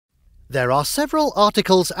There are several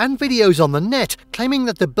articles and videos on the net claiming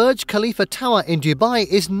that the Burj Khalifa tower in Dubai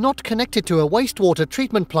is not connected to a wastewater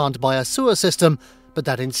treatment plant by a sewer system, but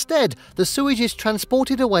that instead the sewage is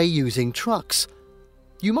transported away using trucks.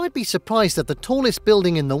 You might be surprised that the tallest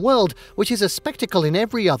building in the world, which is a spectacle in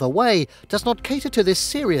every other way, does not cater to this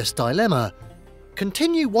serious dilemma.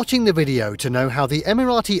 Continue watching the video to know how the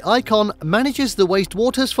Emirati icon manages the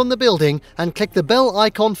wastewaters from the building, and click the bell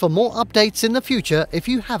icon for more updates in the future if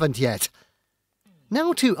you haven't yet.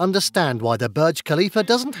 Now, to understand why the Burj Khalifa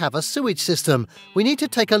doesn't have a sewage system, we need to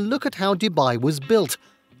take a look at how Dubai was built.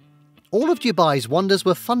 All of Dubai's wonders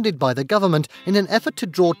were funded by the government in an effort to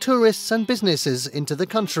draw tourists and businesses into the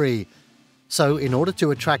country. So, in order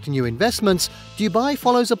to attract new investments, Dubai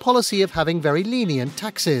follows a policy of having very lenient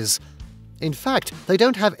taxes. In fact, they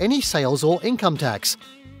don't have any sales or income tax.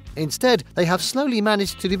 Instead, they have slowly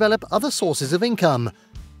managed to develop other sources of income.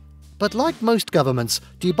 But like most governments,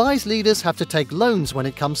 Dubai's leaders have to take loans when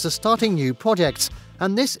it comes to starting new projects,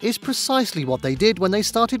 and this is precisely what they did when they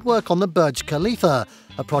started work on the Burj Khalifa,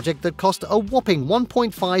 a project that cost a whopping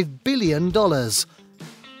 $1.5 billion.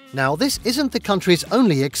 Now, this isn't the country's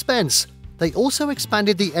only expense. They also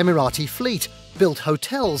expanded the Emirati fleet, built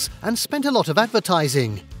hotels, and spent a lot of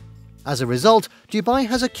advertising. As a result, Dubai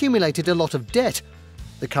has accumulated a lot of debt.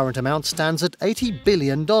 The current amount stands at $80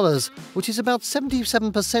 billion, which is about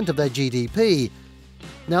 77% of their GDP.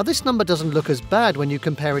 Now, this number doesn't look as bad when you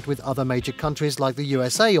compare it with other major countries like the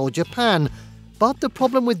USA or Japan. But the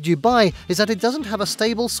problem with Dubai is that it doesn't have a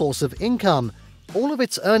stable source of income. All of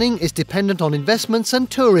its earning is dependent on investments and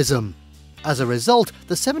tourism. As a result,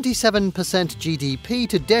 the 77% GDP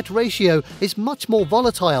to debt ratio is much more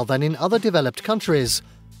volatile than in other developed countries.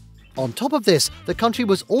 On top of this, the country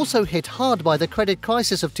was also hit hard by the credit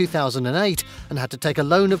crisis of 2008 and had to take a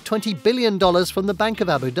loan of $20 billion from the Bank of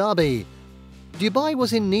Abu Dhabi. Dubai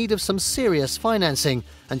was in need of some serious financing,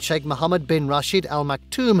 and Sheikh Mohammed bin Rashid Al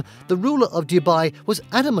Maktoum, the ruler of Dubai, was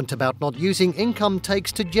adamant about not using income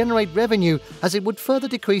tax to generate revenue, as it would further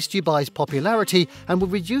decrease Dubai's popularity and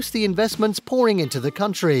would reduce the investments pouring into the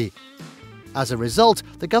country. As a result,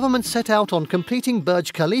 the government set out on completing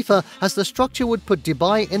Burj Khalifa, as the structure would put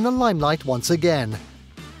Dubai in the limelight once again.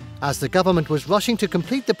 As the government was rushing to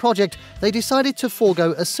complete the project, they decided to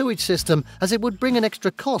forego a sewage system, as it would bring an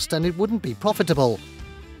extra cost and it wouldn't be profitable.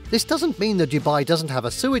 This doesn't mean that Dubai doesn't have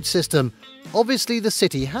a sewage system. Obviously, the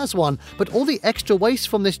city has one, but all the extra waste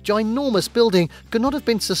from this ginormous building could not have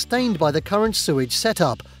been sustained by the current sewage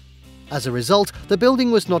setup. As a result, the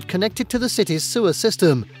building was not connected to the city's sewer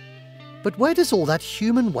system. But where does all that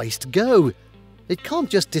human waste go? It can't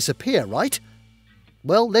just disappear, right?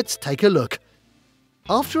 Well, let's take a look.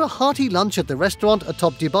 After a hearty lunch at the restaurant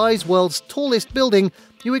atop Dubai's world's tallest building,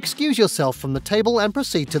 you excuse yourself from the table and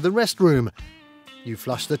proceed to the restroom. You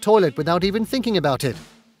flush the toilet without even thinking about it.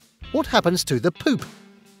 What happens to the poop?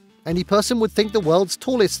 Any person would think the world's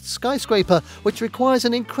tallest skyscraper, which requires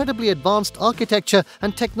an incredibly advanced architecture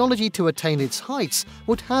and technology to attain its heights,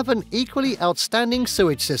 would have an equally outstanding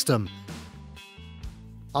sewage system.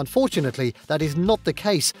 Unfortunately, that is not the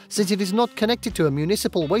case, since it is not connected to a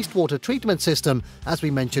municipal wastewater treatment system, as we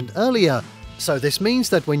mentioned earlier. So this means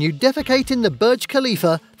that when you defecate in the Burj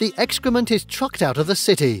Khalifa, the excrement is trucked out of the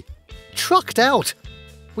city. Trucked out!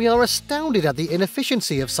 We are astounded at the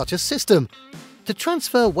inefficiency of such a system. To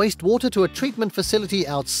transfer wastewater to a treatment facility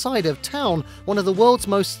outside of town, one of the world's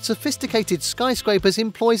most sophisticated skyscrapers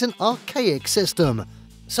employs an archaic system.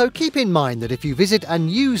 So keep in mind that if you visit and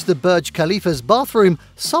use the Burj Khalifa's bathroom,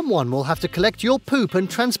 someone will have to collect your poop and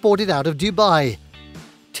transport it out of Dubai.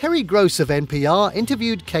 Terry Gross of NPR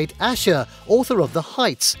interviewed Kate Asher, author of The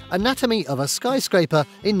Heights, Anatomy of a Skyscraper,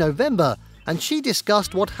 in November, and she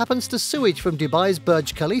discussed what happens to sewage from Dubai's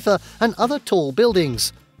Burj Khalifa and other tall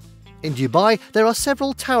buildings. In Dubai, there are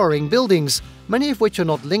several towering buildings, many of which are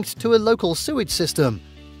not linked to a local sewage system.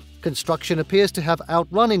 Construction appears to have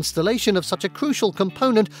outrun installation of such a crucial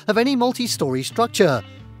component of any multi-story structure,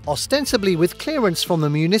 ostensibly with clearance from the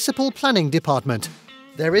Municipal Planning Department.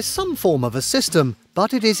 There is some form of a system,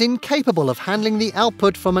 but it is incapable of handling the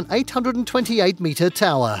output from an 828-metre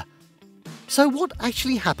tower. So what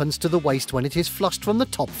actually happens to the waste when it is flushed from the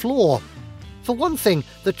top floor? For one thing,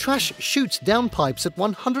 the trash shoots down pipes at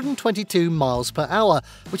 122 miles per hour,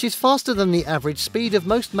 which is faster than the average speed of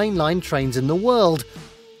most mainline trains in the world.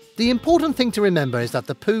 The important thing to remember is that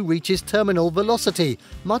the poo reaches terminal velocity,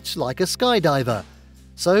 much like a skydiver.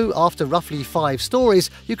 So, after roughly 5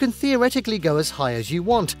 stories, you can theoretically go as high as you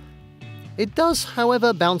want. It does,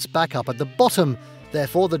 however, bounce back up at the bottom,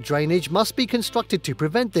 therefore the drainage must be constructed to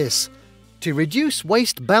prevent this. To reduce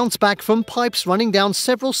waste bounce back from pipes running down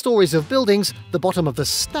several stories of buildings, the bottom of the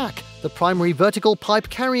stack, the primary vertical pipe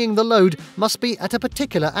carrying the load, must be at a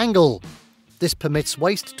particular angle. This permits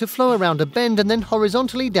waste to flow around a bend and then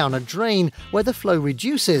horizontally down a drain, where the flow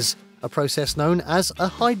reduces, a process known as a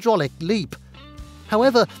hydraulic leap.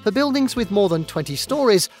 However, for buildings with more than 20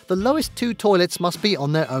 stories, the lowest 2 toilets must be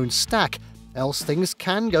on their own stack, else things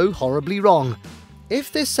can go horribly wrong.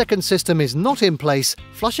 If this second system is not in place,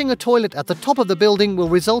 flushing a toilet at the top of the building will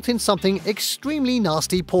result in something extremely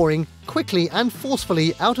nasty pouring quickly and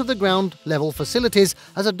forcefully out of the ground level facilities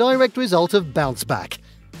as a direct result of bounce back.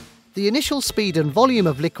 The initial speed and volume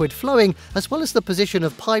of liquid flowing, as well as the position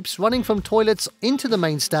of pipes running from toilets into the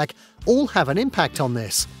main stack, all have an impact on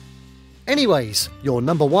this. Anyways, your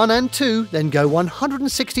number 1 and 2 then go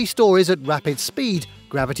 160 stories at rapid speed.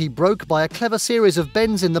 Gravity broke by a clever series of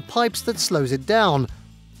bends in the pipes that slows it down.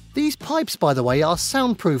 These pipes, by the way, are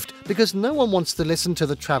soundproofed because no one wants to listen to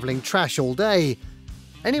the travelling trash all day.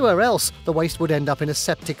 Anywhere else, the waste would end up in a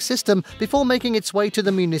septic system before making its way to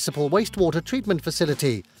the municipal wastewater treatment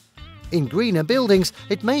facility. In greener buildings,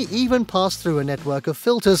 it may even pass through a network of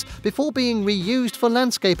filters before being reused for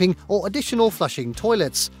landscaping or additional flushing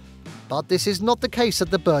toilets. But this is not the case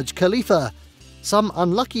at the Burj Khalifa. Some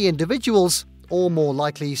unlucky individuals, or more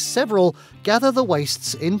likely several, gather the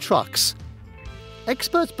wastes in trucks.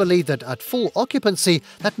 Experts believe that at full occupancy,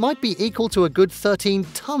 that might be equal to a good 13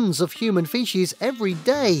 tons of human feces every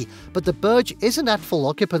day, but the Burj isn't at full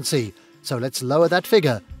occupancy, so let's lower that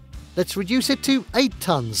figure. Let's reduce it to 8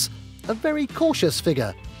 tons, a very cautious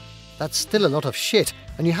figure. That's still a lot of shit,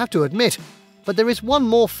 and you have to admit, but there is one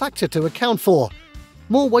more factor to account for.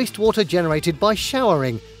 More wastewater generated by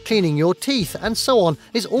showering, cleaning your teeth, and so on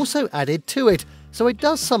is also added to it, so it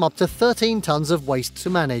does sum up to 13 tons of waste to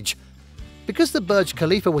manage. Because the Burj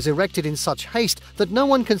Khalifa was erected in such haste that no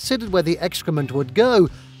one considered where the excrement would go,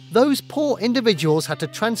 those poor individuals had to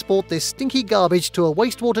transport this stinky garbage to a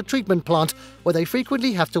wastewater treatment plant where they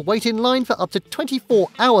frequently have to wait in line for up to 24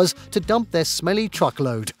 hours to dump their smelly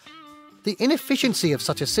truckload. The inefficiency of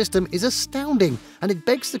such a system is astounding, and it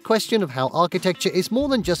begs the question of how architecture is more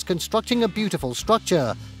than just constructing a beautiful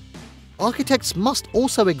structure. Architects must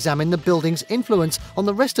also examine the building's influence on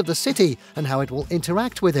the rest of the city and how it will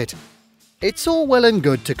interact with it. It's all well and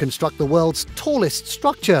good to construct the world's tallest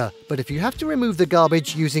structure, but if you have to remove the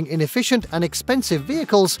garbage using inefficient and expensive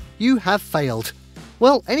vehicles, you have failed.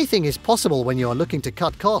 Well, anything is possible when you are looking to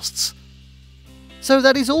cut costs. So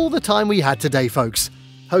that is all the time we had today, folks.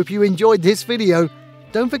 Hope you enjoyed this video.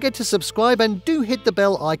 Don't forget to subscribe and do hit the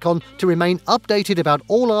bell icon to remain updated about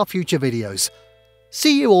all our future videos.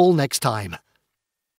 See you all next time.